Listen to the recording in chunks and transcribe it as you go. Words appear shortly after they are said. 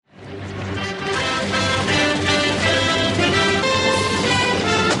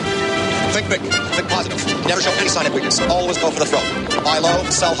Never show any sign of weakness. Always go for the throat. Buy low,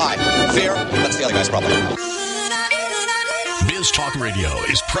 sell high. Fear, that's the other guy's problem. Biz Talk Radio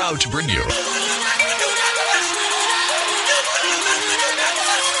is proud to bring you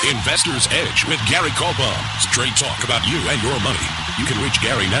Investor's Edge with Gary Kaltbaum. Straight talk about you and your money. You can reach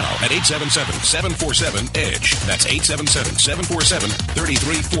Gary now at 877-747-EDGE. That's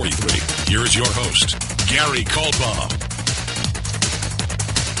 877-747-3343. Here's your host, Gary Kaltbaum.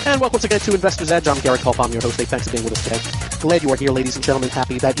 And welcome once again to Investor's Edge. I'm Gary Kaltbaum, your host. Hey, thanks for being with us today. Glad you are here, ladies and gentlemen.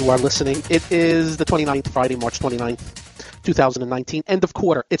 Happy that you are listening. It is the 29th, Friday, March 29th, 2019. End of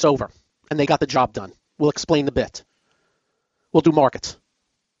quarter. It's over. And they got the job done. We'll explain the bit. We'll do markets.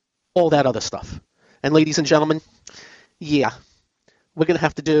 All that other stuff. And ladies and gentlemen, yeah, we're going to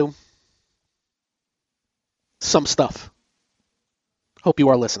have to do some stuff. Hope you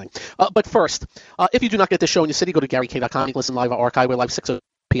are listening. But first, if you do not get this show in your city, go to GaryK.com. You can listen live or archive. We're live 6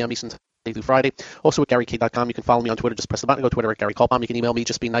 p.m. Eastern Monday through Friday. Also at GaryK.com. You can follow me on Twitter. Just press the button. Go to Twitter at Gary Kaltbaum. You can email me.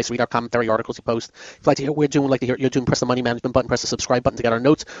 Just be nice. Read our commentary articles you post. If you'd like to hear what we're doing, like to hear what you're doing, press the money management button. Press the subscribe button to get our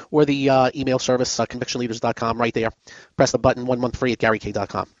notes. Or the email service, convictionleaders.com, right there. Press the button. 1 month free at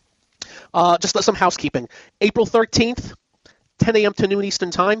GaryK.com. Just some housekeeping. April 13th, 10 a.m. to noon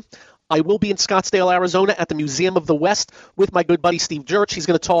Eastern Time. I will be in Scottsdale, Arizona at the Museum of the West with my good buddy Steve Jurch. He's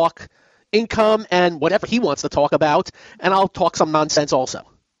going to talk income and whatever he wants to talk about, and I'll talk some nonsense also.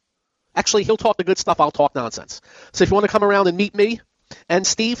 Actually, he'll talk the good stuff, I'll talk nonsense. So if you want to come around and meet me and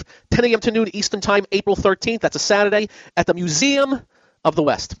Steve, 10 a.m. to noon Eastern Time, April 13th, that's a Saturday, at the Museum of the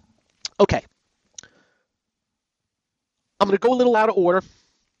West. Okay. I'm going to go a little out of order.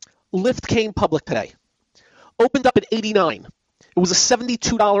 Lyft came public today. Opened up at $89. It was a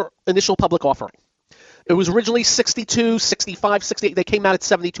 $72 initial public offering. It was originally $62, $65, $68. They came out at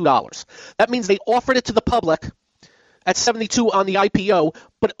 $72. That means they offered it to the public at $72 on the IPO,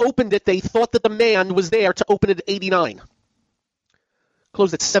 but opened it. They thought the demand was there to open it at $89.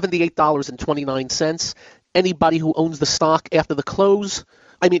 Closed at $78.29. Anybody who owns the stock after the close,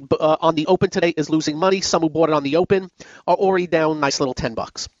 on the open today, is losing money. Some who bought it on the open are already down nice little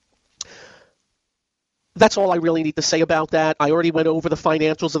 $10. That's all I really need to say about that. I already went over the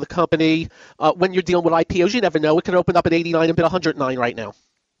financials of the company. When you're dealing with IPOs, you never know. It could open up at 89 and bid 109 right now.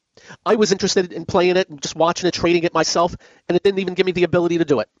 I was interested in playing it and just watching it, trading it myself, and it didn't even give me the ability to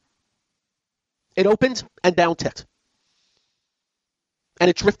do it. It opened and down-ticked. And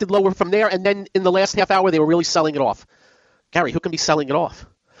it drifted lower from there, and then in the last half hour, they were really selling it off. Gary, who can be selling it off?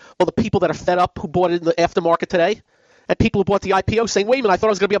 Well, the people that are fed up who bought it in the aftermarket today, and people who bought the IPO saying, wait a minute, I thought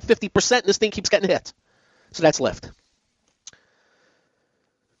I was going to be up 50%, and this thing keeps getting hit. So that's Lyft.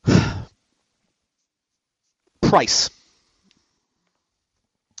 Price.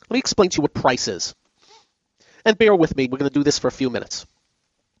 Let me explain to you what price is. And bear with me, we're going to do this for a few minutes.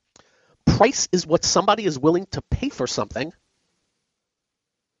 Price is what somebody is willing to pay for something,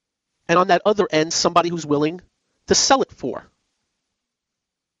 and on that other end, somebody who's willing to sell it for.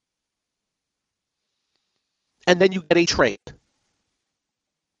 And then you get a trade.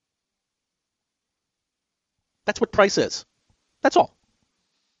 That's what price is. That's all.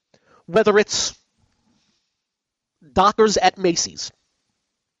 Whether it's Dockers at Macy's.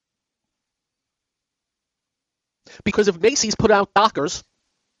 Because if Macy's put out Dockers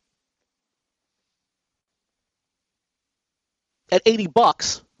at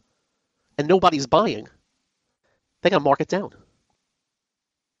 $80 and nobody's buying, they got to mark it down.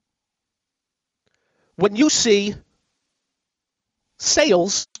 When you see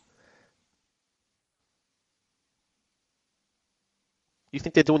sales, you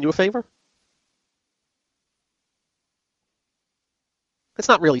think they're doing you a favor? It's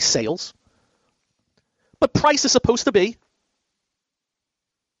not really sales. But price is supposed to be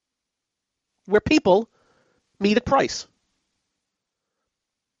where people meet at price.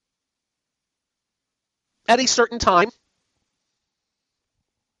 At a certain time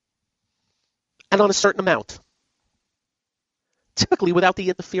and on a certain amount. Typically without the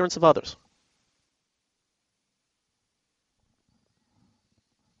interference of others.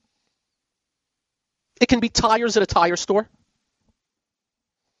 It can be tires at a tire store.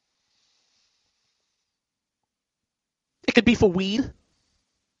 It could be for weed.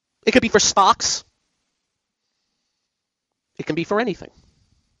 It could be for stocks. It can be for anything.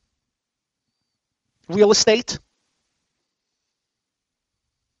 Real estate.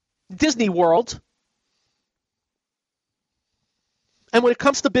 Disney World. And when it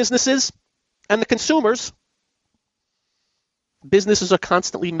comes to businesses and the consumers, businesses are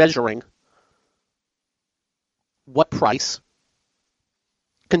constantly measuring what price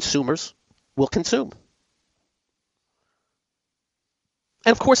consumers will consume.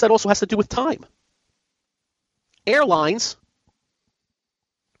 And of course, that also has to do with time. Airlines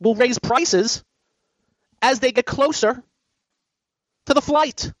will raise prices as they get closer to the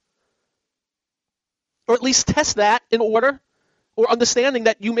flight, or at least test that in order, or understanding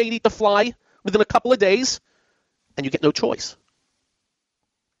that you may need to fly within a couple of days and you get no choice.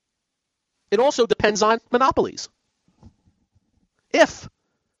 It also depends on monopolies. If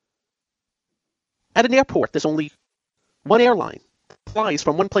at an airport there's only one airline that flies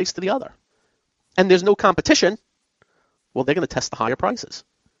from one place to the other and there's no competition, well, they're going to test the higher prices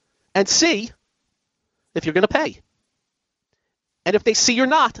and see if you're going to pay. And if they see you're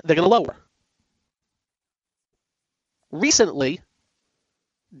not, they're going to lower. Recently,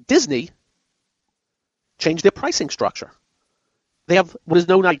 Disney changed their pricing structure. They have what is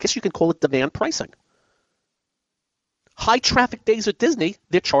known, I guess you can call it demand pricing. High traffic days at Disney,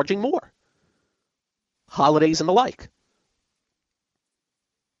 they're charging more. Holidays and the like.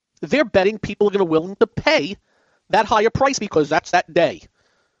 They're betting people are going to be willing to pay that higher price because that's that day.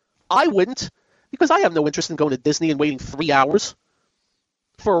 I wouldn't, because I have no interest in going to Disney and waiting 3 hours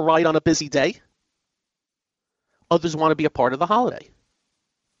for a ride on a busy day. Others want to be a part of the holiday.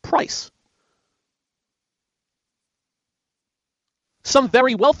 Price. Some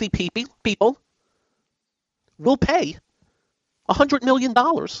very wealthy people will pay $100 million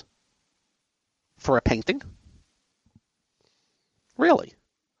for a painting. Really.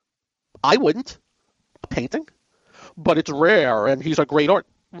 I wouldn't. A painting. But it's rare and he's a great art.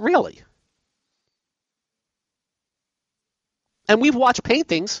 Really. And we've watched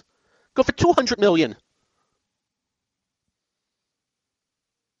paintings go for $200 million.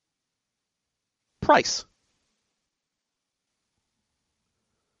 Price.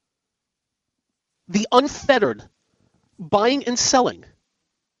 The unfettered buying and selling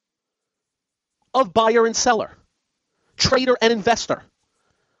of buyer and seller, trader and investor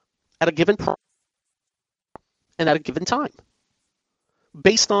at a given price and at a given time,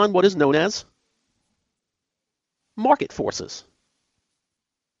 based on what is known as market forces.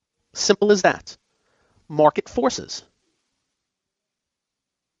 Simple as that. Market forces.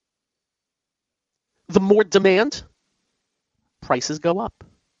 The more demand, prices go up.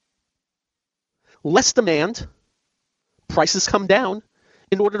 Less demand, prices come down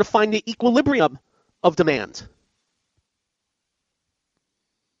in order to find the equilibrium of demand.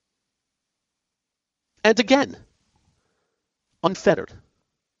 And again, unfettered.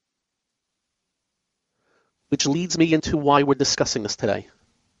 Which leads me into why we're discussing this today.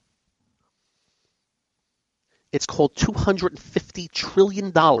 It's called $250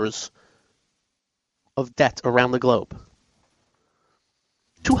 trillion of debt around the globe.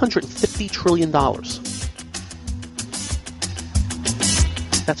 $250 trillion.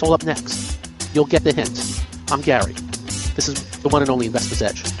 That's all up next. You'll get the hint. I'm Gary. This is the one and only Investor's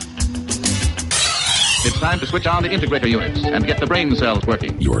Edge. It's time to switch on the integrator units and get the brain cells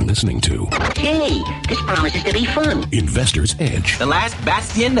working. You're listening to Hey, this promises to be fun. Investor's Edge The last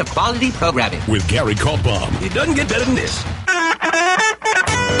bastion of quality programming. with Gary Kaltbaum. It doesn't get better than this.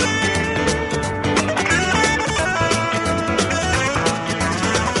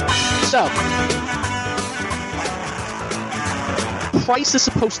 So, price is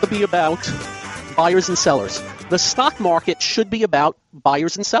supposed to be about buyers and sellers. The stock market should be about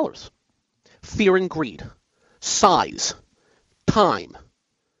buyers and sellers. Fear and greed, size, time,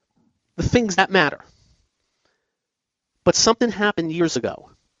 the things that matter. But something happened years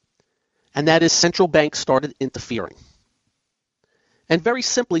ago, and that is central banks started interfering. And very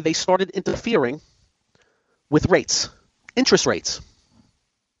simply, they started interfering with rates, interest rates.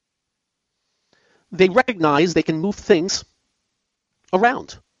 They recognize they can move things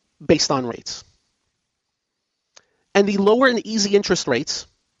around based on rates. And the lower and easy interest rates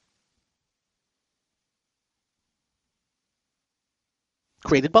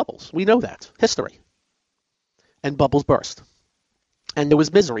created bubbles. We know that. History. And bubbles burst. And there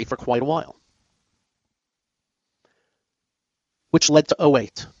was misery for quite a while. Which led to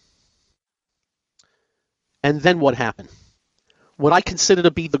 '08. And then what happened? What I consider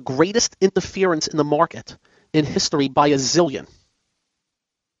to be the greatest interference in the market in history by a zillion.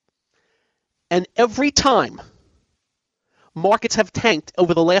 And every time markets have tanked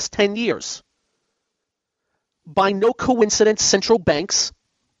over the last 10 years, by no coincidence, central banks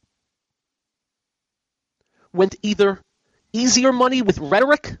went either easier money with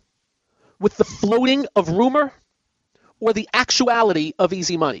rhetoric, with the floating of rumor, or the actuality of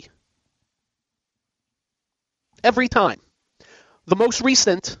easy money. Every time. The most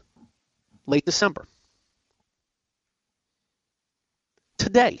recent, late December.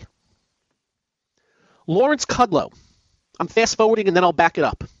 Today, Lawrence Kudlow, I'm fast forwarding and then I'll back it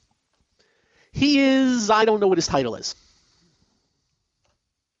up. He is, I don't know what his title is.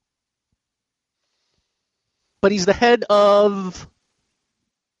 But he's the head of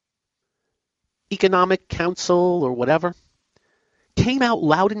Economic Council or whatever. Came out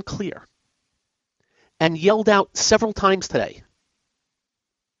loud and clear and yelled out several times today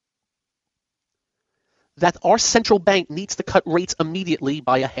that our central bank needs to cut rates immediately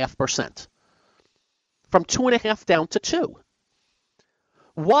by 0.5%, from 2.5 down to 2.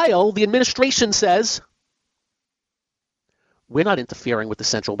 While the administration says, we're not interfering with the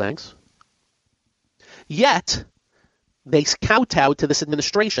central banks. Yet, they kowtowed to this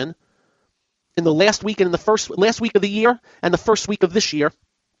administration in the last week and in the last week of the year and the first week of this year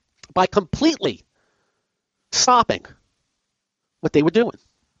by completely stopping what they were doing.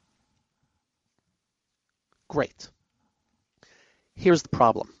 Great. Here's the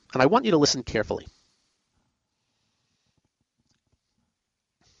problem, and I want you to listen carefully.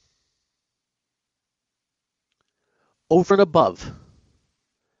 Over and above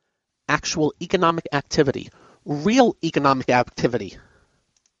actual economic activity, real economic activity.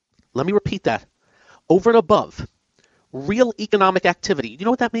 Let me repeat that. Over and above real economic activity. You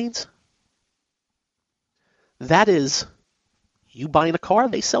know what that means? That is, you buying a car,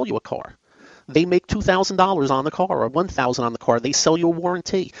 they sell you a car. They make $2,000 on the car or $1,000 on the car. They sell you a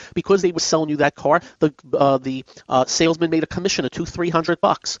warranty. Because they were selling you that car, the salesman made a commission of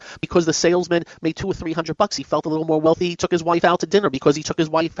 $200-300. Because the salesman made $200 or $300, he felt a little more wealthy. He took his wife out to dinner. Because he took his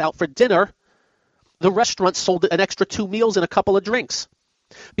wife out for dinner, the restaurant sold an extra 2 meals and a couple of drinks.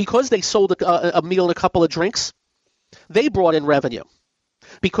 Because they sold a meal and a couple of drinks, they brought in revenue.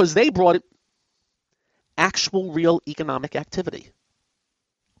 Because they brought in actual real economic activity.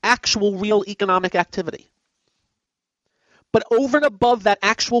 Actual real economic activity. But over and above that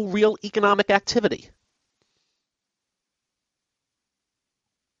actual real economic activity,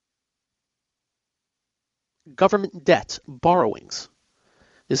 government debt, borrowings,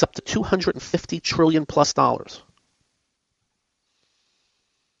 is up to $250 trillion plus dollars.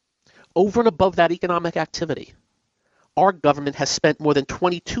 Over and above that economic activity, our government has spent more than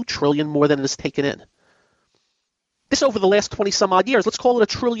 $22 trillion more than it has taken in. This over the last 20 some odd years. Let's call it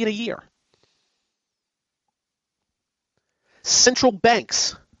 $1 trillion a year. Central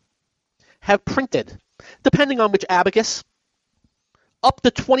banks have printed, depending on which abacus, up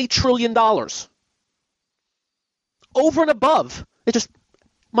to $20 trillion. Over and above. It's just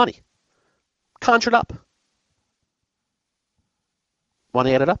money. Conjured up. Want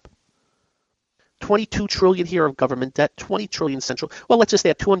to add it up? 22 trillion here of government debt, 20 trillion central. Well, let's just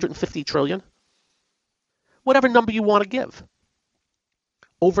add 250 trillion. Whatever number you want to give.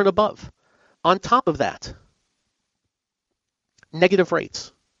 Over and above. On top of that, negative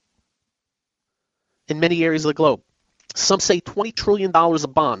rates in many areas of the globe. Some say $20 trillion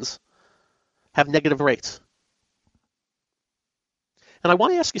of bonds have negative rates. And I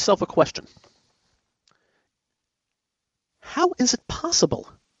want to ask yourself a question. How is it possible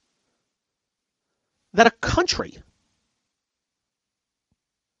that a country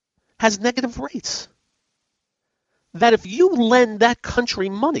has negative rates? That if you lend that country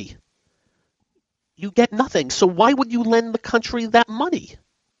money, you get nothing. So why would you lend the country that money?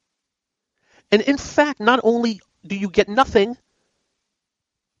 And in fact, not only do you get nothing,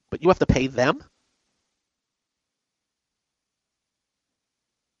 but you have to pay them.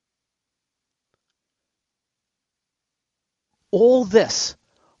 All this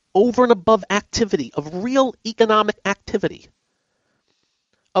over and above activity, of real economic activity,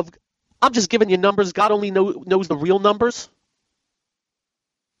 I'm just giving you numbers. God only knows the real numbers.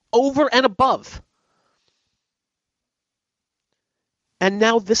 Over and above. And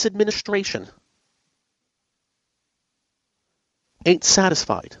now this administration ain't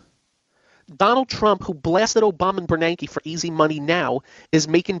satisfied. Donald Trump, who blasted Obama and Bernanke for easy money now, is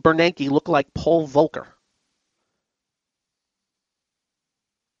making Bernanke look like Paul Volcker.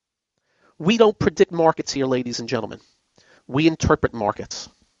 We don't predict markets here, ladies and gentlemen. We interpret markets.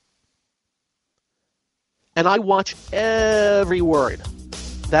 And I watch every word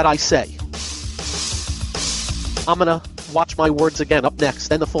that I say. I'm going to watch my words again up next,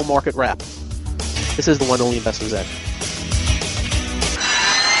 then the full market wrap. This is the one only Investor's Edge.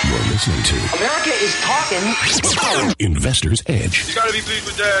 You're listening to America is talking. Investor's Edge You gotta be pleased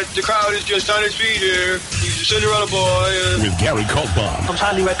with that. The crowd is just on its feet here. He's a Cinderella boy. with Gary Kaltbaum. Comes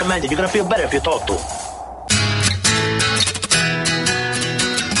highly recommended. You're gonna feel better if you talk to him.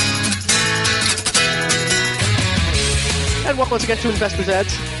 And welcome once again to Investor's Edge.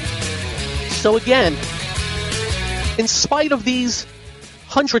 So again, in spite of these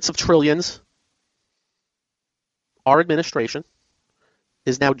hundreds of trillions, our administration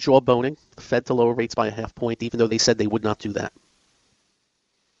is now jawboning the Fed to lower rates by a half point, even though they said they would not do that.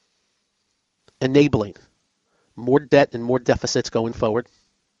 Enabling more debt and more deficits going forward.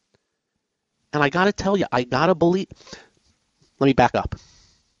 And I got to tell you, I got to believe. Let me back up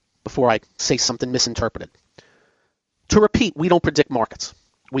before I say something misinterpreted. To repeat, we don't predict markets.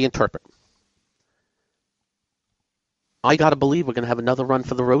 We interpret. I got to believe we're going to have another run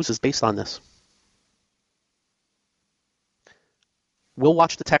for the roses based on this. We'll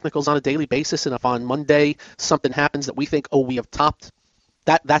watch the technicals on a daily basis, and if on Monday something happens that we think, oh, we have topped,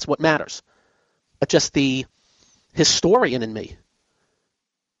 that's what matters. But just the historian in me,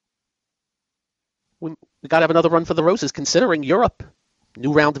 we got to have another run for the roses, considering Europe,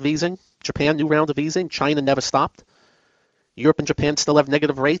 new round of easing, Japan, new round of easing, China never stopped. Europe and Japan still have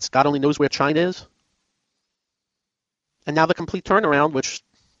negative rates. God only knows where China is. And now the complete turnaround, which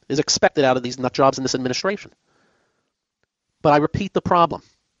is expected out of these nut jobs in this administration. But I repeat the problem.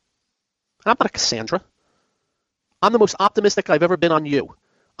 I'm not a Cassandra. I'm the most optimistic I've ever been on you.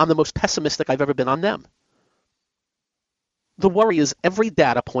 I'm the most pessimistic I've ever been on them. The worry is every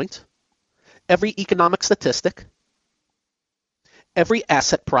data point, every economic statistic, every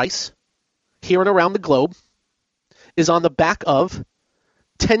asset price here and around the globe is on the back of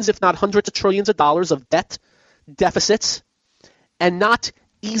tens, if not hundreds of trillions of dollars of debt, deficits, and not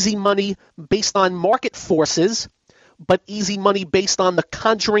easy money based on market forces, but easy money based on the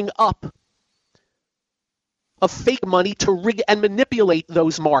conjuring up of fake money to rig and manipulate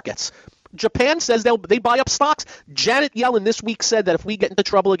those markets. Japan says they buy up stocks. Janet Yellen this week said that if we get into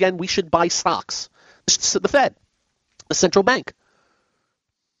trouble again, we should buy stocks. The Fed, the central bank.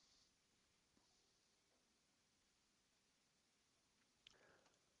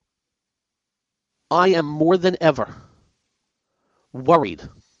 I am more than ever worried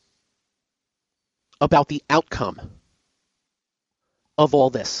about the outcome of all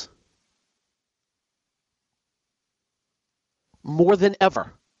this. More than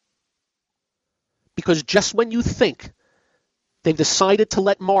ever. Because just when you think they've decided to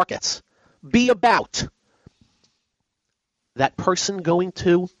let markets be about that person going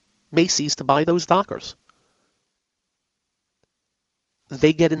to Macy's to buy those Dockers,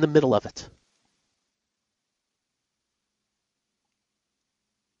 they get in the middle of it.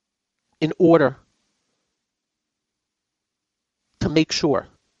 In order to make sure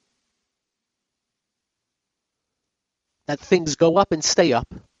that things go up and stay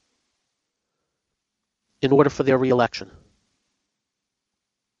up in order for their reelection.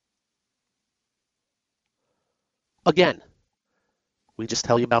 Again, we just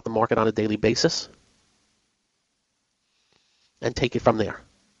tell you about the market on a daily basis and take it from there.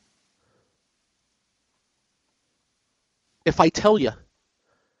 If I tell you,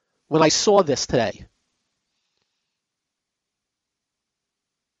 when I saw this today,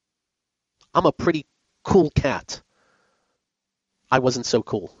 I'm a pretty cool cat. I wasn't so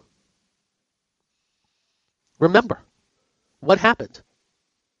cool. Remember what happened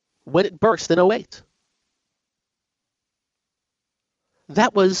when it burst in 2008.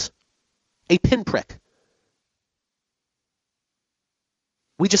 That was a pinprick.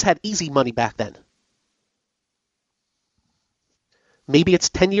 We just had easy money back then. Maybe it's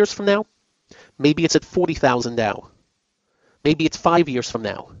 10 years from now. Maybe it's at 40,000 now. Maybe it's 5 years from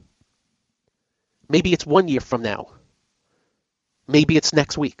now. Maybe it's 1 year from now. Maybe it's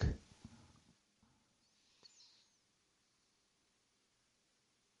next week.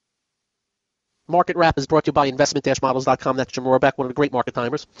 Market Wrap is brought to you by investment-models.com. That's Jim Rohrbeck, one of the great market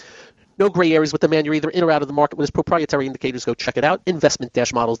timers. No gray areas with the man. You're either in or out of the market with his proprietary indicators. Go check it out,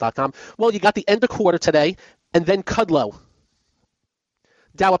 investment-models.com. Well, you got the end of quarter today, and then Cudlow.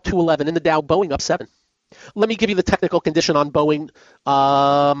 Dow up 211. In the Dow, Boeing up 7. Let me give you the technical condition on Boeing.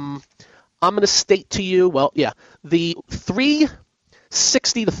 I'm going to state to you, the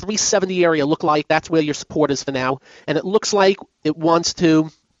 360 to 370 area look like that's where your support is for now. And it looks like it wants to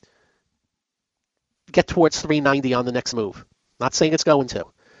get towards 390 on the next move. Not saying it's going to.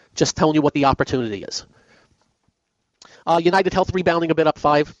 Just telling you what the opportunity is. United Health rebounding a bit, up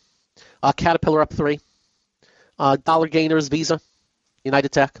 5. Caterpillar up 3. Dollar gainers, Visa,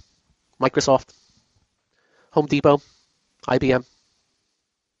 United Tech, Microsoft, Home Depot, IBM,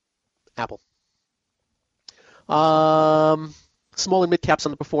 Apple. Small and mid caps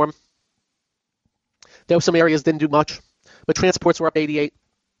underperform. There were some areas didn't do much, but transports were up 88.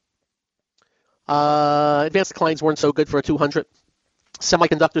 Advanced declines weren't so good for a 200.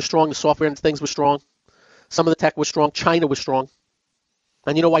 Semiconductors strong. The software and things were strong. Some of the tech was strong. China was strong.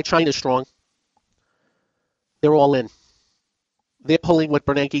 And you know why China's strong? They're all in. They're pulling what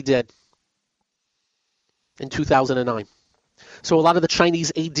Bernanke did in 2009. So a lot of the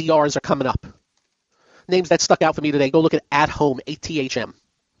Chinese ADRs are coming up. Names that stuck out for me today. Go look at Home, ATHM.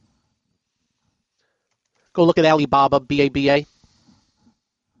 Go look at Alibaba, BABA.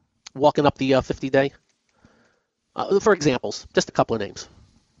 Walking up the 50-day. For examples, just a couple of names.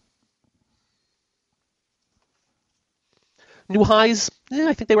 New highs,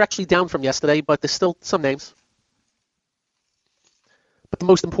 I think they were actually down from yesterday, but there's still some names. But the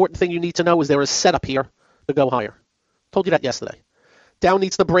most important thing you need to know is there is setup here to go higher. Told you that yesterday. Dow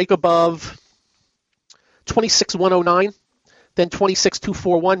needs to break above 26,109, then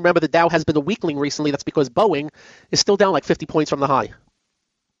 26,241. Remember, the Dow has been a weakling recently. That's because Boeing is still down like 50 points from the high.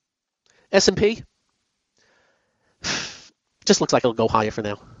 S&P just looks like it'll go higher for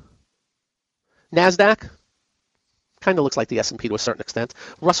now. NASDAQ kind of looks like the S&P to a certain extent.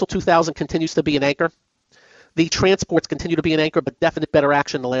 Russell 2000 continues to be an anchor. The transports continue to be an anchor, but definite better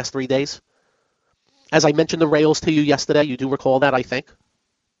action in the last 3 days. As I mentioned the rails to you yesterday, you do recall that, I think.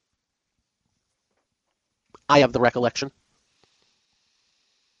 I have the recollection.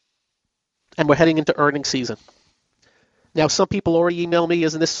 And we're heading into earnings season. Now, some people already email me,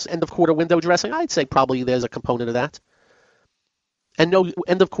 isn't this end-of-quarter window dressing? I'd say probably there's a component of that. And no,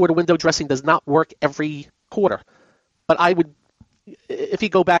 end-of-quarter window dressing does not work every quarter. But I would, if you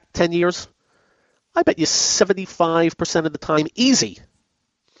go back 10 years, I bet you 75% of the time, easy,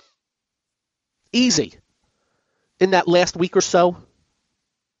 in that last week or so,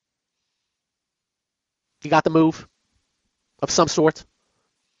 you got the move of some sort.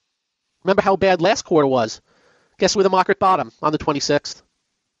 Remember how bad last quarter was? Guess where the market bottom? On the 26th.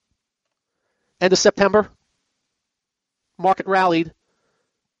 End of September, market rallied,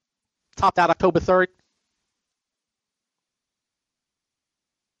 topped out October 3rd.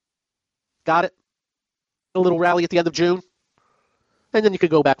 Got it? A little rally at the end of June. And then you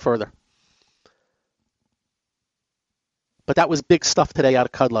could go back further. But that was big stuff today out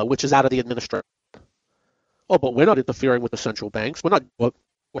of Kudlow, which is out of the administration. Oh, but we're not interfering with the central banks. We're not. Well, of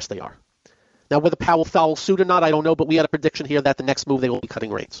course they are. Now, whether Powell follows suit or not, I don't know, but we had a prediction here that the next move they will be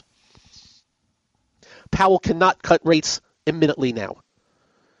cutting rates. Powell cannot cut rates imminently now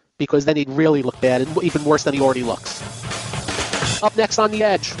because then he'd really look bad, and even worse than he already looks. Up next on The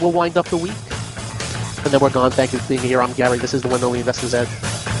Edge, we'll wind up the week. And then we're gone. Thank you for being here. I'm Gary. This is the one and only Investor's Edge.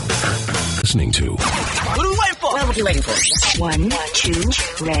 Listening to What are we waiting for? What are you waiting for? 1,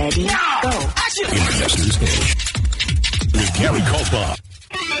 2, ready, go. Investor's Edge with Gary Kaltbaum.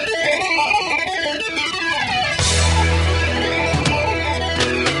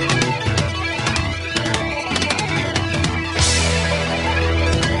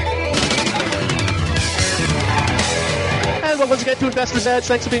 And well, once again to Investor's Edge,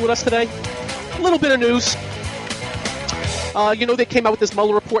 thanks for being with us today. A little bit of news. They came out with this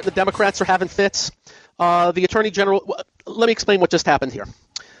Mueller report, and the Democrats are having fits. The Attorney General, let me explain what just happened here.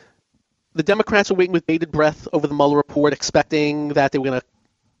 The Democrats are waiting with bated breath over the Mueller report, expecting that they were going to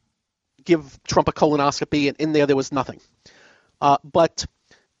give Trump a colonoscopy, and in there was nothing. But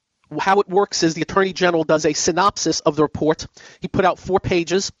how it works is the Attorney General does a synopsis of the report. He put out 4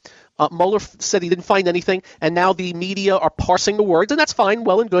 pages. Mueller said he didn't find anything, and now the media are parsing the words, and that's fine,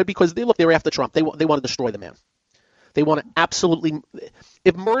 well and good, because they were after Trump. They want to destroy the man. They want to absolutely –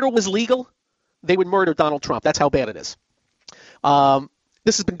 if murder was legal, they would murder Donald Trump. That's how bad it is.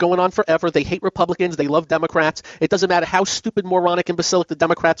 This has been going on forever. They hate Republicans. They love Democrats. It doesn't matter how stupid, moronic, imbecilic the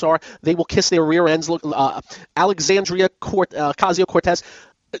Democrats are. They will kiss their rear ends. Look, Alexandria Ocasio-Cortez,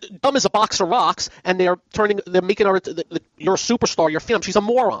 dumb as a box of rocks, and they're making her – you're a superstar. You're a film. She's a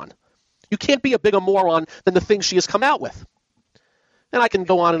moron. You can't be a bigger moron than the things she has come out with. And I can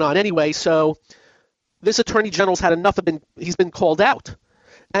go on and on. Anyway, so this Attorney General's had enough he's been called out.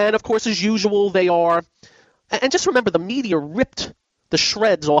 And, of course, as usual, they are – and just remember, the media ripped the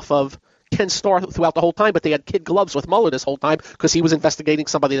shreds off of Ken Starr throughout the whole time, but they had kid gloves with Mueller this whole time because he was investigating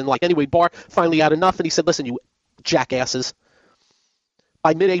somebody they didn't like. Anyway, Barr finally had enough, and he said, listen, you jackasses,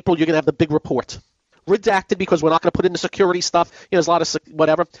 by mid-April, you're going to have the big report. Redacted because we're not going to put in the security stuff. There's a lot of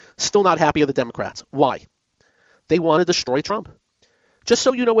whatever. Still not happy with the Democrats. Why? They want to destroy Trump. Just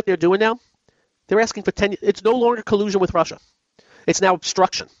so you know what they're doing now, they're asking for 10 – it's no longer collusion with Russia. It's now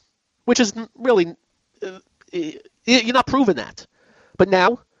obstruction, which is really you're not proving that. But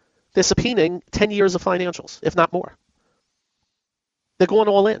now they're subpoenaing 10 years of financials, if not more. They're going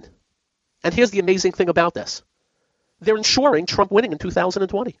all in. And here's the amazing thing about this. They're ensuring Trump winning in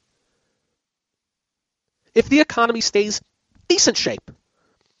 2020. If the economy stays decent shape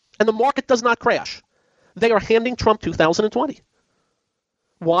and the market does not crash, they are handing Trump 2020.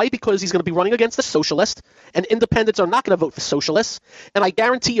 Why? Because he's going to be running against a socialist, and independents are not going to vote for socialists. And I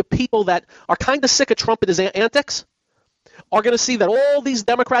guarantee you people that are kind of sick of Trump and his antics, are going to see that all these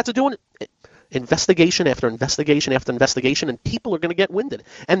Democrats are doing investigation after investigation after investigation, and people are going to get winded.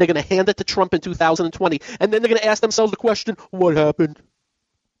 And they're going to hand it to Trump in 2020. And then they're going to ask themselves the question, what happened?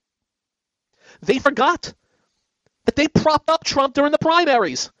 They forgot that they propped up Trump during the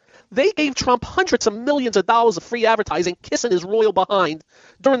primaries. They gave Trump hundreds of millions of dollars of free advertising, kissing his royal behind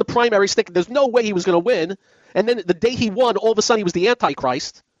during the primaries, thinking there's no way he was going to win. And then the day he won, all of a sudden he was the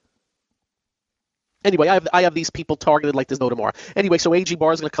Antichrist. Anyway, I have these people targeted like there's no tomorrow. Anyway, so AG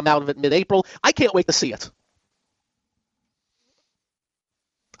Barr is going to come out of it mid-April. I can't wait to see it.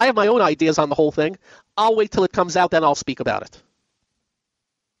 I have my own ideas on the whole thing. I'll wait till it comes out, then I'll speak about it.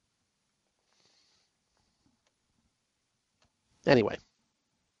 Anyway.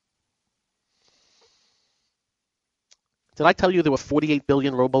 Did I tell you there were 48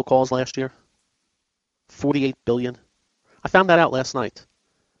 billion robocalls last year? 48 billion. I found that out last night.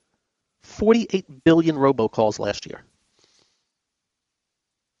 48 billion robocalls last year.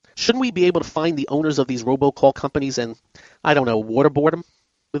 Shouldn't we be able to find the owners of these robocall companies and, I don't know, waterboard them?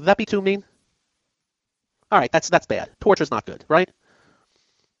 Would that be too mean? All right, that's bad. Torture's not good, right?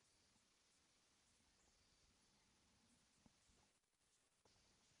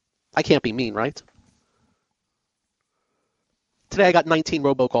 I can't be mean, right? Today I got 19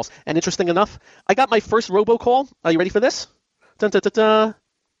 robocalls. And interesting enough, I got my first robocall. Are you ready for this? Dun, dun, dun, dun.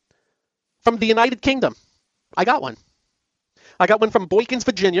 From the United Kingdom. I got one. I got one from Boykins,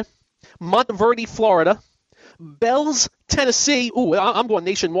 Virginia, Montverde, Florida, Bells, Tennessee. Ooh, I'm going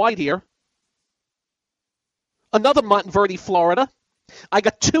nationwide here. Another Montverde, Florida. I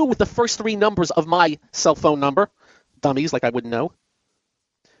got two with the first three numbers of my cell phone number. Dummies, like I wouldn't know.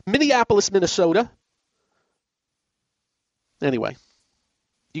 Minneapolis, Minnesota. Anyway,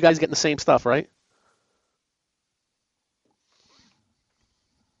 you guys getting the same stuff, right?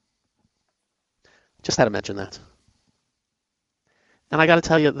 Just had to mention that. And I got to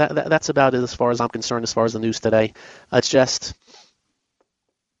tell you, that's about it as far as I'm concerned, as far as the news today. It's just,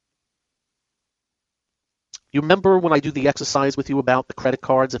 you remember when I do the exercise with you about the credit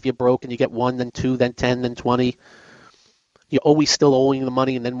cards? If you're broke and you get 1, then 2, then 10, then 20, you're always still owing the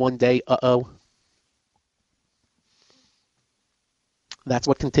money, and then one day, uh-oh. That's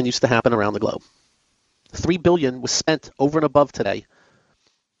what continues to happen around the globe. $3 billion was spent over and above today,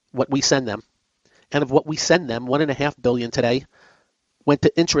 what we send them. And of what we send them, $1.5 billion today went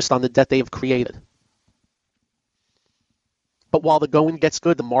to interest on the debt they have created. But while the going gets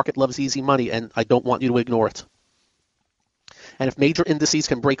good, the market loves easy money, and I don't want you to ignore it. And if major indices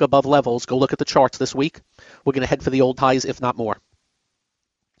can break above levels, go look at the charts this week. We're going to head for the old highs, if not more.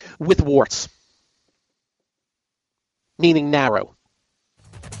 With warts. Meaning narrow.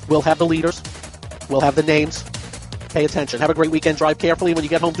 We'll have the leaders. We'll have the names. Pay attention. Have a great weekend. Drive carefully. When you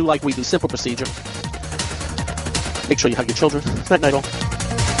get home, do like we do. Simple procedure. Make sure you hug your children. Night, night all.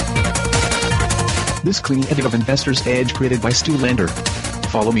 This clean edit of Investor's Edge created by Stoolander.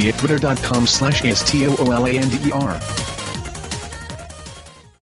 Follow me at twitter.com/STOOLANDER.